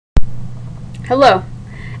Hello,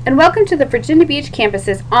 and welcome to the Virginia Beach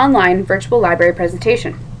campus's online virtual library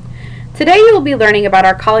presentation. Today you will be learning about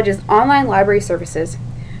our college's online library services,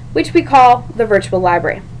 which we call the virtual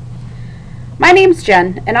library. My name's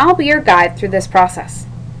Jen, and I'll be your guide through this process.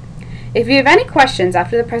 If you have any questions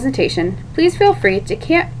after the presentation, please feel free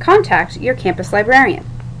to contact your campus librarian.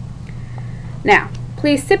 Now,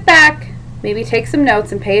 please sit back, maybe take some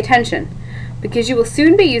notes and pay attention, because you will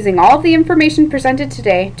soon be using all of the information presented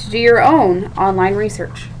today to do your own online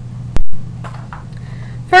research.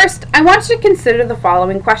 First, I want you to consider the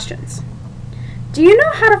following questions. Do you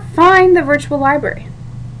know how to find the virtual library?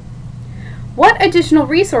 What additional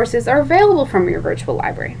resources are available from your virtual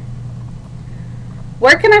library?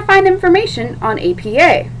 Where can I find information on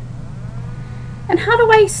APA? And how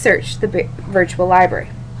do I search the virtual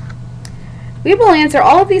library? We will answer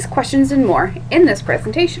all of these questions and more in this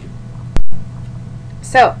presentation.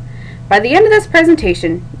 So, by the end of this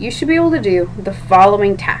presentation, you should be able to do the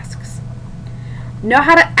following tasks. Know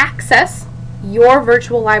how to access your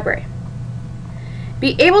virtual library.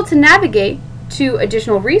 Be able to navigate to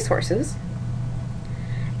additional resources.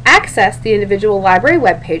 Access the individual library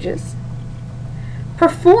web pages.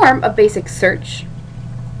 Perform a basic search.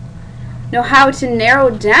 Know how to narrow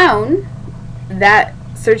down that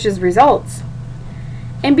search's results.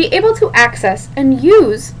 And be able to access and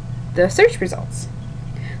use the search results.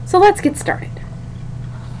 So let's get started.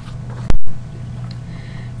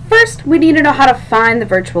 First, we need to know how to find the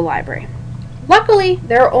virtual library. Luckily,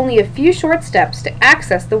 there are only a few short steps to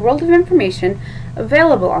access the world of information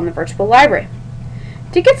available on the virtual library.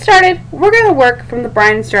 To get started, we're going to work from the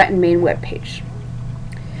Bryant Stratton main web page.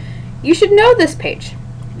 You should know this page.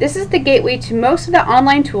 This is the gateway to most of the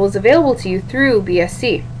online tools available to you through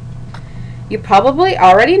BSC. You probably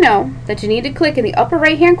already know that you need to click in the upper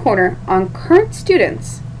right-hand corner on Current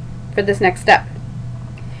Students for this next step.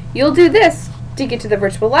 You'll do this to get to the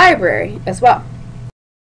virtual library as well.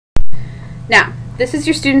 Now, this is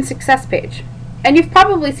your student success page, and you've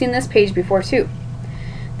probably seen this page before too.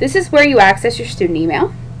 This is where you access your student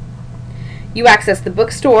email, you access the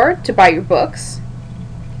bookstore to buy your books,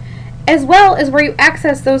 as well as where you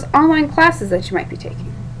access those online classes that you might be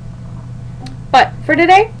taking. But for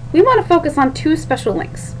today, we want to focus on two special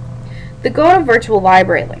links, the Go to Virtual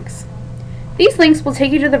Library links. These links will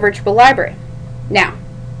take you to the virtual library. Now,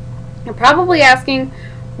 you're probably asking,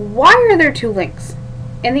 why are there two links?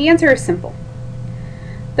 And the answer is simple.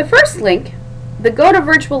 The first link, the Go to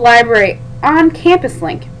Virtual Library on Campus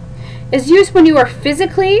link, is used when you are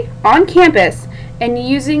physically on campus and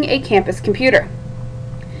using a campus computer.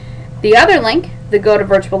 The other link, the Go to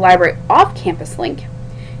Virtual Library Off Campus link,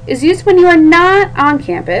 is used when you are not on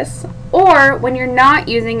campus or when you're not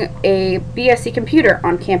using a BSC computer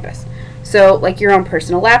on campus, so like your own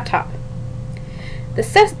personal laptop. The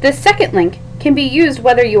second link can be used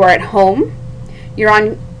whether you are at home, you're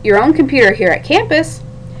on your own computer here at campus,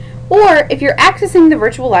 or if you're accessing the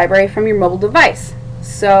virtual library from your mobile device,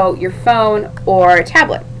 so your phone or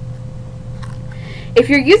tablet. If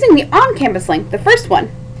you're using the on-campus link, the first one,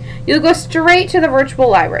 you'll go straight to the virtual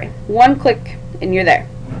library. One click and you're there.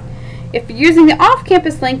 If you're using the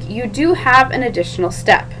off-campus link, you do have an additional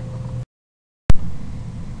step.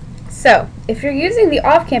 So, if you're using the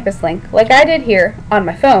off-campus link, like I did here on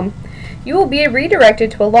my phone, you will be redirected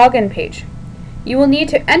to a login page. You will need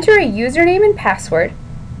to enter a username and password,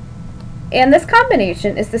 and this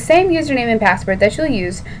combination is the same username and password that you'll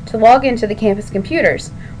use to log into the campus computers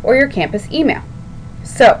or your campus email.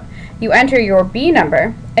 So, you enter your B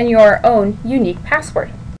number and your own unique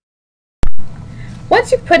password.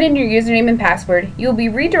 Once you've put in your username and password, you'll be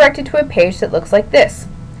redirected to a page that looks like this.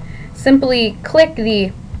 Simply click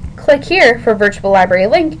here for Virtual Library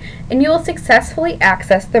link and you will successfully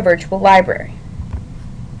access the virtual library.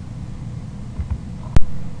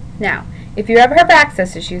 Now, if you ever have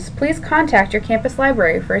access issues, please contact your campus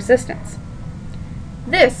library for assistance.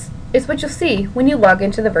 This is what you'll see when you log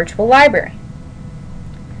into the virtual library.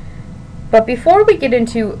 But before we get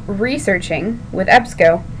into researching with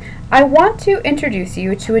EBSCO, I want to introduce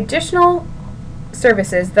you to additional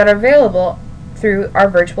services that are available through our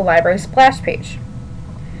virtual library splash page.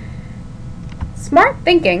 Smart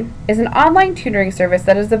Thinking is an online tutoring service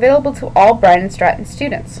that is available to all Bryant Stratton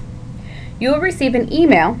students. You will receive an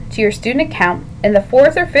email to your student account in the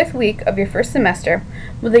 4th or 5th week of your first semester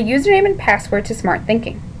with a username and password to Smart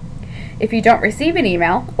Thinking. If you don't receive an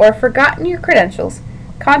email or have forgotten your credentials,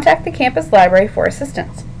 contact the campus library for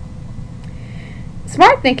assistance.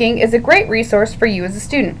 Smart Thinking is a great resource for you as a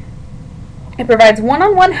student. It provides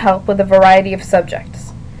one-on-one help with a variety of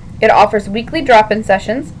subjects. It offers weekly drop-in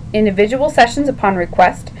sessions, individual sessions upon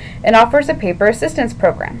request, and offers a paper assistance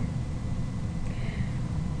program.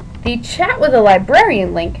 The Chat with a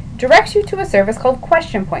Librarian link directs you to a service called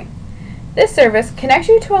Question Point. This service connects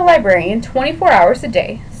you to a librarian 24 hours a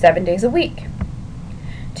day, 7 days a week.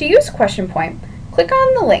 To use Question Point, click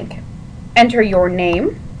on the link. Enter your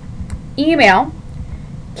name, email,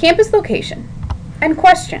 campus location, and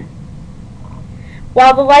question.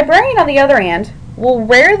 While the librarian on the other end will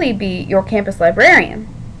rarely be your campus librarian,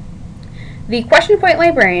 the Question Point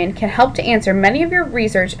librarian can help to answer many of your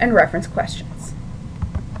research and reference questions.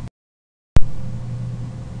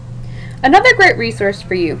 Another great resource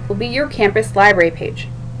for you will be your campus library page.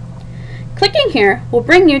 Clicking here will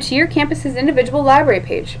bring you to your campus's individual library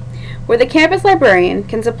page, where the campus librarian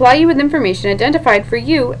can supply you with information identified for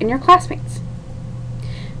you and your classmates.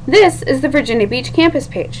 This is the Virginia Beach campus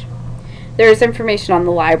page. There is information on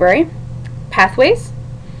the library, pathways,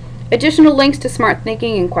 additional links to Smart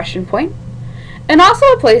Thinking and Question Point, and also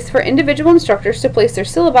a place for individual instructors to place their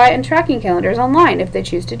syllabi and tracking calendars online if they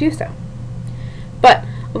choose to do so. But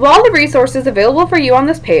of all the resources available for you on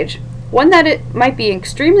this page, one that it might be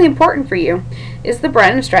extremely important for you is the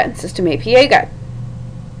Bryant Stratton System APA Guide.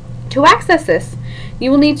 To access this, you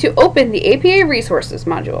will need to open the APA Resources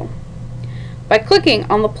module by clicking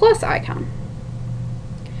on the plus icon.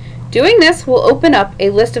 Doing this will open up a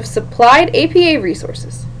list of supplied APA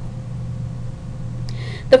resources.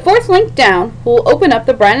 The fourth link down will open up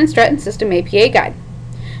the Bryant Stratton System APA Guide.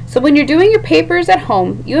 So when you're doing your papers at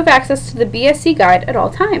home, you have access to the BSC guide at all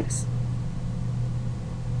times.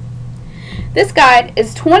 This guide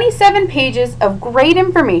is 27 pages of great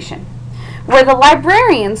information, where the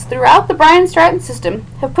librarians throughout the Bryant Stratton system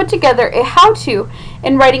have put together a how-to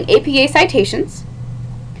in writing APA citations,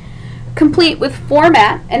 complete with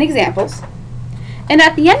format and examples, and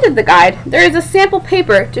at the end of the guide there is a sample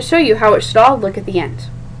paper to show you how it should all look at the end.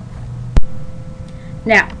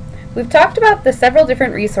 Now, we've talked about the several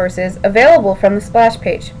different resources available from the splash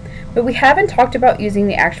page, but we haven't talked about using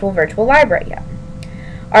the actual virtual library yet.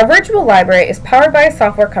 Our virtual library is powered by a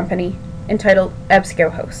software company entitled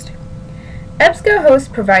EBSCOhost.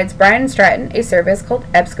 EBSCOhost provides Bryant Stratton a service called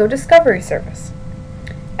EBSCO Discovery Service.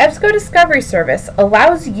 EBSCO Discovery Service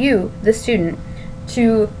allows you, the student,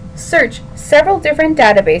 to search several different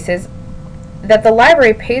databases that the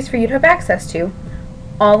library pays for you to have access to,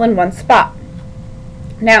 all in one spot.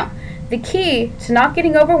 Now, the key to not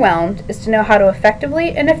getting overwhelmed is to know how to effectively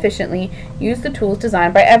and efficiently use the tools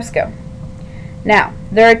designed by EBSCO. Now,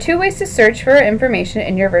 there are two ways to search for information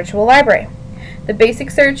in your virtual library: the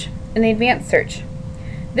basic search and the advanced search.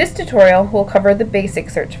 This tutorial will cover the basic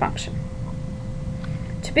search function.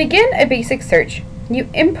 To begin a basic search, you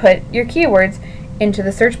input your keywords into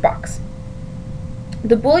the search box.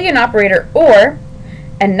 The Boolean operator OR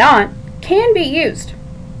and NOT can be used,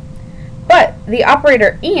 but the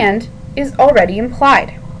operator AND is already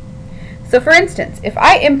implied. So for instance, if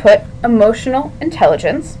I input emotional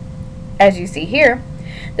intelligence, as you see here,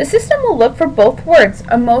 the system will look for both words,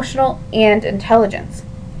 emotional and intelligence.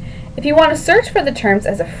 If you want to search for the terms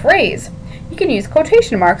as a phrase, you can use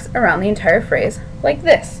quotation marks around the entire phrase, like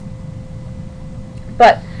this.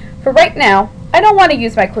 But for right now, I don't want to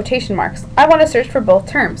use my quotation marks. I want to search for both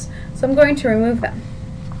terms, so I'm going to remove them.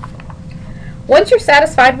 Once you're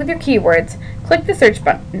satisfied with your keywords, click the search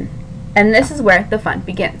button, and this is where the fun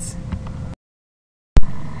begins.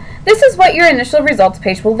 This is what your initial results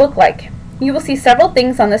page will look like. You will see several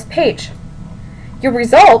things on this page. Your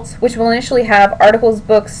results, which will initially have articles,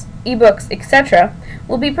 books, ebooks, etc.,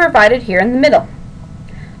 will be provided here in the middle.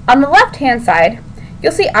 On the left-hand side,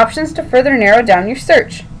 you'll see options to further narrow down your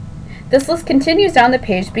search. This list continues down the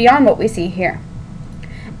page beyond what we see here.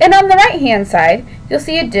 And on the right-hand side, you'll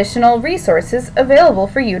see additional resources available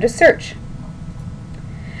for you to search.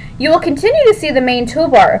 You will continue to see the main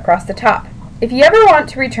toolbar across the top. If you ever want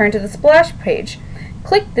to return to the splash page,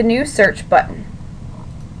 click the New Search button.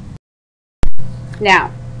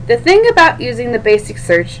 Now, the thing about using the basic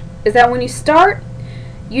search is that when you start,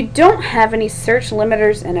 you don't have any search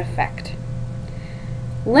limiters in effect.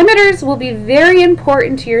 Limiters will be very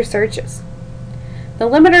important to your searches. The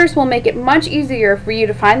limiters will make it much easier for you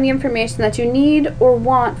to find the information that you need or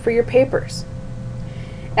want for your papers.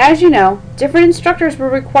 As you know, different instructors will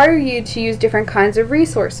require you to use different kinds of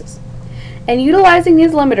resources, and utilizing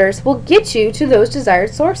these limiters will get you to those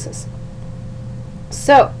desired sources.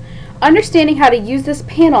 So, understanding how to use this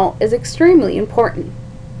panel is extremely important.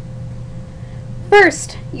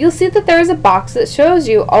 First, you'll see that there is a box that shows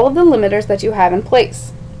you all of the limiters that you have in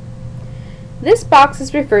place. This box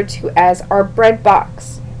is referred to as our bread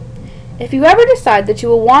box. If you ever decide that you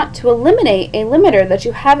will want to eliminate a limiter that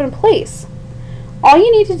you have in place, all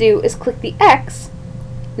you need to do is click the X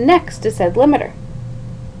next to said limiter.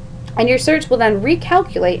 and your search will then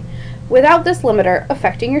recalculate without this limiter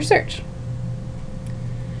affecting your search.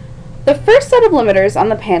 The first set of limiters on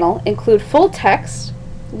the panel include full text,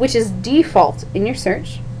 which is default in your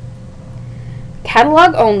search,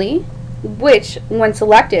 catalog only, which, when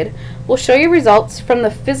selected, will show you results from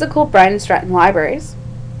the physical Bryant Stratton libraries,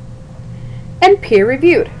 and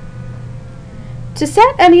peer-reviewed. To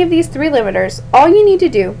set any of these three limiters, all you need to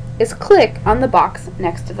do is click on the box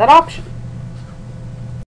next to that option.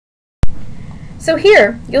 So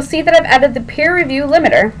here, you'll see that I've added the peer review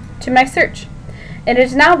limiter to my search, and it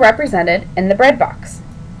is now represented in the bread box.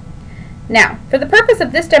 Now, for the purpose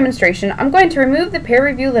of this demonstration, I'm going to remove the peer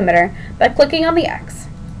review limiter by clicking on the X.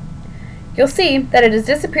 You'll see that it has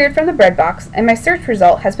disappeared from the bread box and my search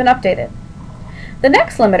result has been updated. The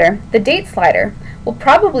next limiter, the date slider, will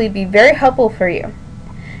probably be very helpful for you.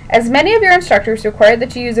 As many of your instructors require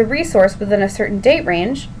that you use a resource within a certain date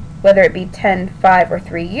range, whether it be 10, 5, or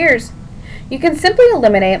 3 years, you can simply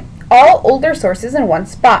eliminate all older sources in one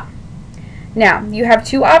spot. Now, you have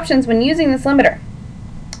two options when using this limiter.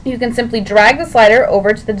 You can simply drag the slider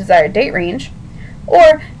over to the desired date range,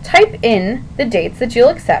 or type in the dates that you'll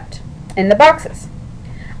accept in the boxes.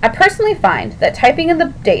 I personally find that typing in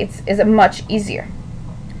the dates is much easier.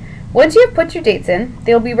 Once you have put your dates in,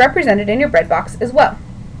 they will be represented in your bread box as well.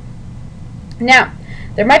 Now,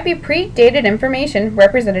 there might be pre-dated information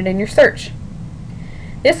represented in your search.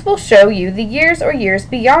 This will show you the years or years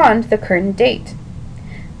beyond the current date.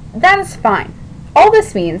 That is fine. All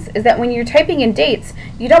this means is that when you're typing in dates,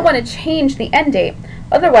 you don't want to change the end date,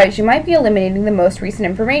 otherwise you might be eliminating the most recent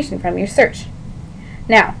information from your search.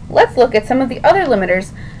 Now, let's look at some of the other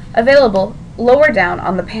limiters available lower down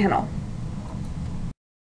on the panel.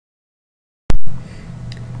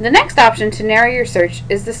 The next option to narrow your search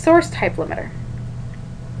is the source type limiter.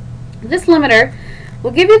 This limiter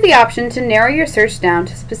will give you the option to narrow your search down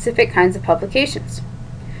to specific kinds of publications.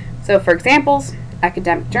 So for examples,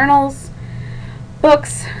 academic journals,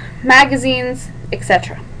 books, magazines,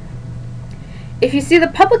 etc. If you see the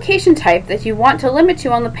publication type that you want to limit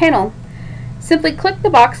to on the panel, simply click the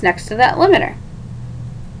box next to that limiter.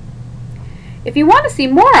 If you want to see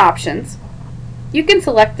more options, you can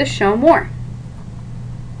select the Show More.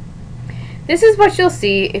 This is what you'll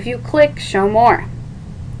see if you click Show More.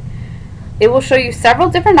 It will show you several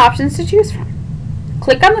different options to choose from.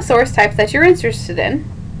 Click on the source type that you're interested in,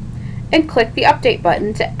 and click the Update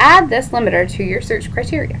button to add this limiter to your search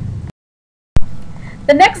criteria.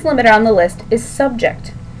 The next limiter on the list is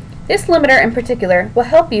Subject. This limiter in particular will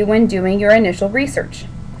help you when doing your initial research.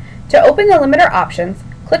 To open the limiter options,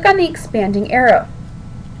 click on the expanding arrow.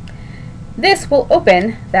 This will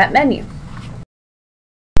open that menu.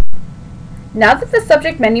 Now that the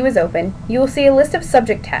subject menu is open, you will see a list of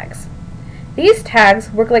subject tags. These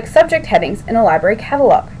tags work like subject headings in a library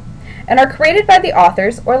catalog and are created by the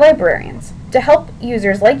authors or librarians to help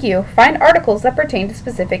users like you find articles that pertain to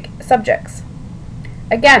specific subjects.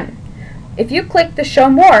 Again, if you click the Show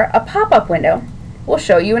More, a pop-up window will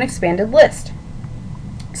show you an expanded list.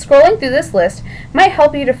 Scrolling through this list might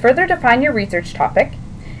help you to further define your research topic.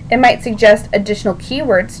 It might suggest additional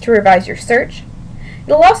keywords to revise your search.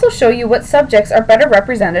 It'll also show you what subjects are better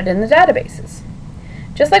represented in the databases.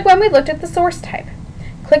 Just like when we looked at the source type,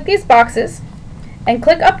 click these boxes and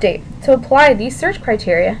click Update to apply these search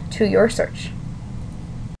criteria to your search.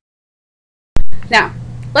 Now,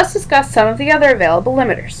 let's discuss some of the other available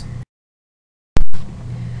limiters.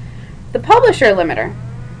 The Publisher limiter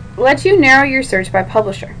lets you narrow your search by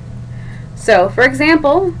publisher. So, for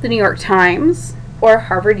example, the New York Times or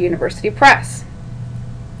Harvard University Press.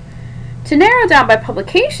 To narrow down by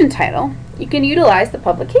publication title, you can utilize the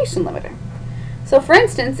Publication limiter. So for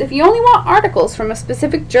instance, if you only want articles from a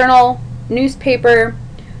specific journal, newspaper,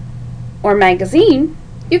 or magazine,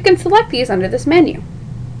 you can select these under this menu.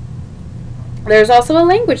 There's also a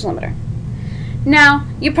language limiter. Now,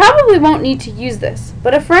 you probably won't need to use this,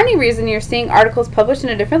 but if for any reason you're seeing articles published in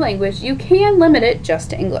a different language, you can limit it just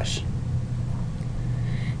to English.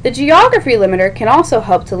 The geography limiter can also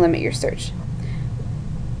help to limit your search.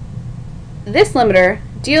 This limiter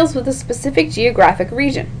deals with a specific geographic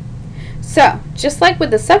region. So, just like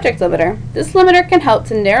with the subject limiter, this limiter can help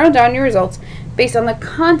to narrow down your results based on the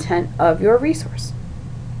content of your resource.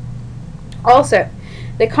 Also,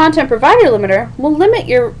 the content provider limiter will limit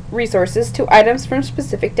your resources to items from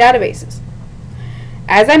specific databases.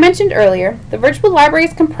 As I mentioned earlier, the virtual library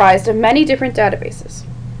is comprised of many different databases.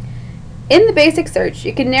 In the basic search,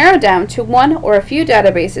 you can narrow down to one or a few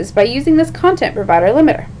databases by using this content provider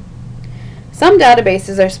limiter. Some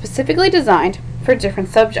databases are specifically designed for different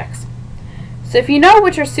subjects. So if you know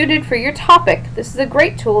which are suited for your topic, this is a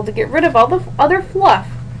great tool to get rid of all the other fluff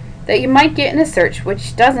that you might get in a search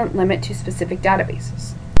which doesn't limit to specific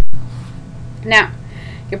databases. Now,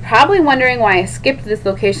 you're probably wondering why I skipped this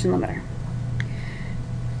location limiter.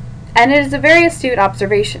 And it is a very astute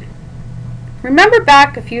observation. Remember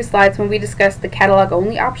back a few slides when we discussed the catalog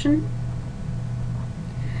only option?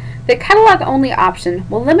 The catalog only option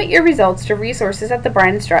will limit your results to resources at the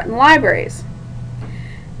Bryant Stratton libraries.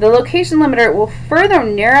 The location limiter will further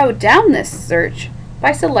narrow down this search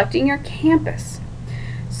by selecting your campus.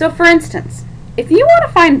 So for instance, if you want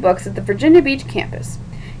to find books at the Virginia Beach campus,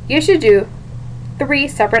 you should do 3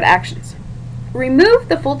 separate actions. Remove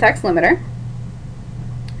the full text limiter,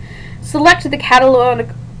 select the catalog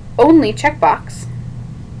only checkbox,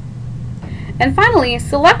 and finally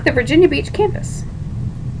select the Virginia Beach campus.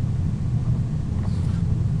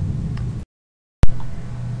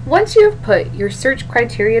 Once you have put your search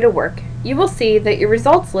criteria to work, you will see that your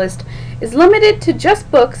results list is limited to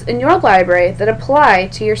just books in your library that apply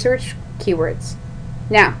to your search keywords.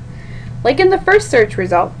 Now, like in the first search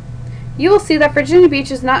result, you will see that Virginia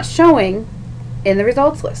Beach is not showing in the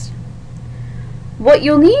results list. What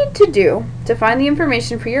you'll need to do to find the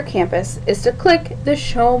information for your campus is to click the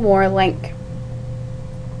Show More link.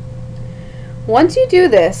 Once you do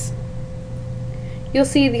this, you'll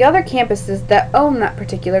see the other campuses that own that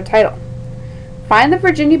particular title. Find the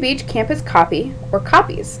Virginia Beach campus copy or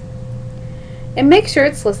copies and make sure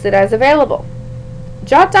it's listed as available.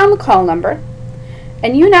 Jot down the call number,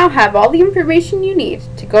 and you now have all the information you need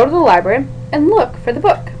to go to the library and look for the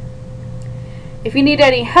book. If you need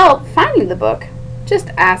any help finding the book, just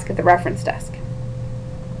ask at the reference desk.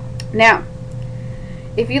 Now,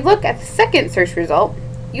 if you look at the second search result,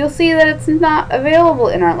 you'll see that it's not available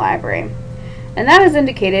in our library, and that is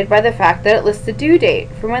indicated by the fact that it lists the due date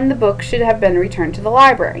for when the book should have been returned to the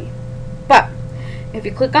library. But if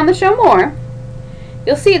you click on the Show More,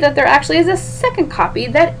 you'll see that there actually is a second copy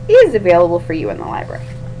that is available for you in the library.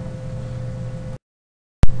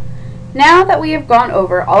 Now that we have gone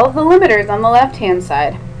over all of the limiters on the left-hand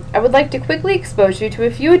side, I would like to quickly expose you to a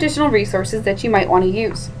few additional resources that you might want to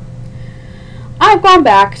use. I've gone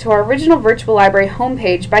back to our original virtual library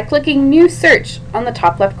homepage by clicking New Search on the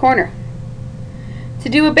top left corner. To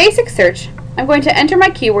do a basic search, I'm going to enter my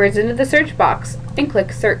keywords into the search box and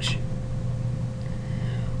click Search.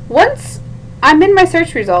 Once I'm in my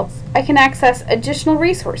search results, I can access additional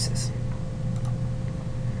resources.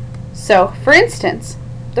 So, for instance,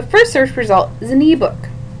 the first search result is an ebook.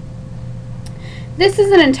 This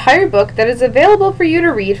is an entire book that is available for you to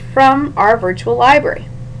read from our virtual library.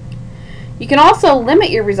 You can also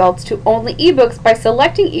limit your results to only ebooks by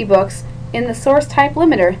selecting ebooks in the source type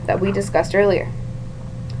limiter that we discussed earlier.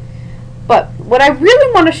 But what I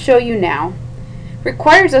really want to show you now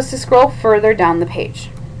requires us to scroll further down the page.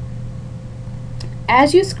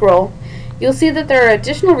 As you scroll, you'll see that there are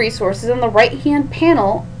additional resources on the right-hand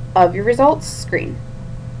panel of your results screen.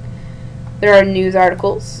 There are news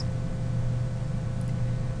articles.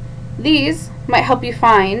 These might help you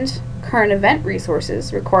find current event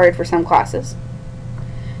resources required for some classes.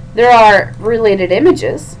 There are related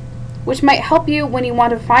images, which might help you when you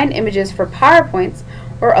want to find images for PowerPoints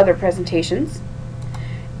or other presentations.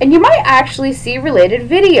 And you might actually see related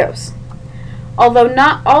videos, although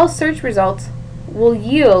not all search results will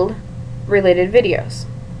yield related videos.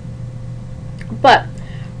 But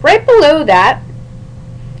right below that,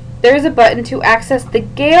 there is a button to access the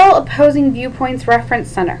Gale Opposing Viewpoints Reference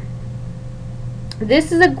Center.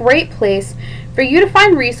 This is a great place for you to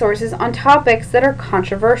find resources on topics that are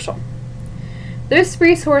controversial. This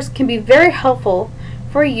resource can be very helpful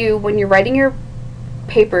for you when you're writing your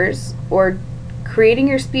papers or creating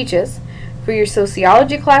your speeches for your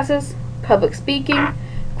sociology classes, public speaking,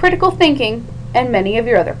 critical thinking, and many of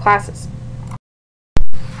your other classes.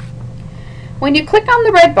 When you click on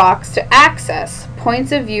the red box to access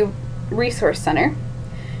Points of View Resource Center,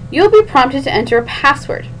 you'll be prompted to enter a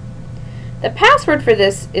password. The password for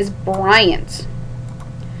this is Bryant,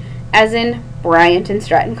 as in Bryant and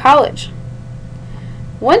Stratton College.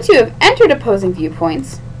 Once you have entered opposing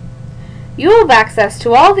viewpoints, you will have access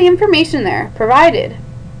to all the information there, provided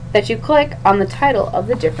that you click on the title of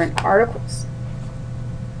the different articles.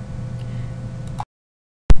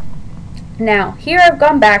 Now, here I've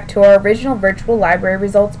gone back to our original virtual library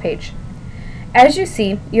results page. As you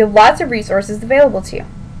see, you have lots of resources available to you.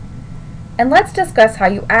 And let's discuss how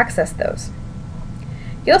you access those.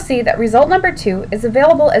 You'll see that result number 2 is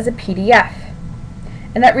available as a PDF,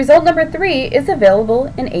 and that result number 3 is available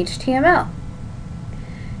in HTML.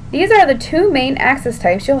 These are the two main access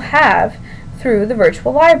types you'll have through the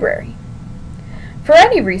virtual library. For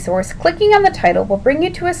any resource, clicking on the title will bring you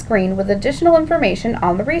to a screen with additional information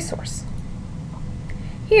on the resource.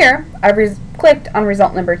 Here, I've clicked on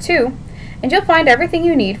result number 2, and you'll find everything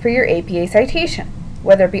you need for your APA citation,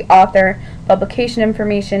 whether it be author, publication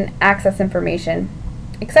information, access information,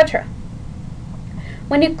 etc.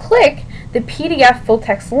 When you click the PDF full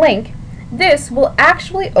text link, this will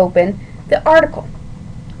actually open the article.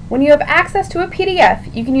 When you have access to a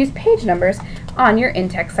PDF, you can use page numbers on your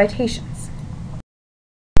in-text citations.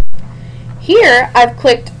 Here, I've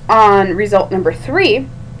clicked on result number 3,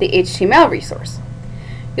 the HTML resource.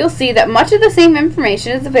 You'll see that much of the same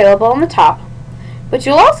information is available on the top, but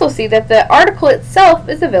you'll also see that the article itself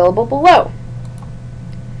is available below.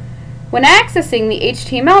 When accessing the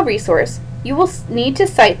HTML resource, you will need to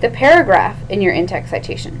cite the paragraph in your in-text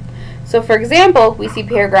citation. So for example, we see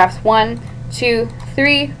paragraphs 1, 2,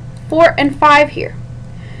 3, 4, and 5 here.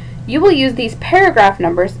 You will use these paragraph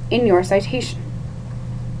numbers in your citation.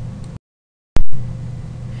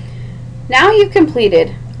 Now you've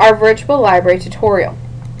completed our virtual library tutorial.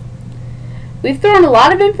 We've thrown a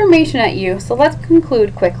lot of information at you, so let's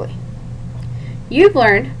conclude quickly. You've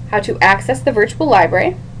learned how to access the virtual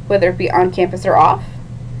library, whether it be on campus or off.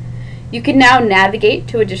 You can now navigate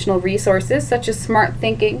to additional resources such as Smart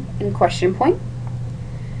Thinking and Question Point.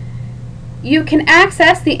 You can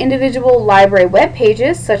access the individual library web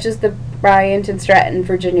pages such as the Bryant and Stratton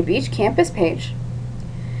Virginia Beach campus page.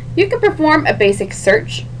 You can perform a basic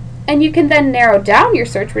search, and you can then narrow down your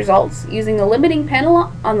search results using the limiting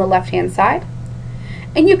panel on the left-hand side.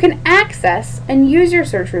 And you can access and use your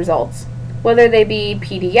search results, whether they be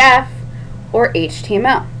PDF or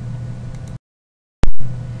HTML.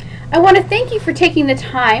 I want to thank you for taking the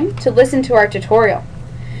time to listen to our tutorial.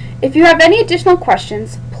 If you have any additional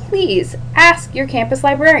questions, please ask your campus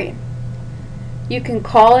librarian. You can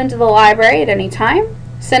call into the library at any time,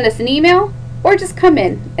 send us an email, or just come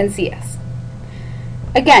in and see us.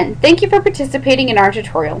 Again, thank you for participating in our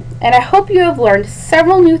tutorial, and I hope you have learned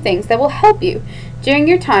several new things that will help you during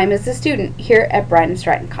your time as a student here at Bryant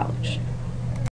Stratton College.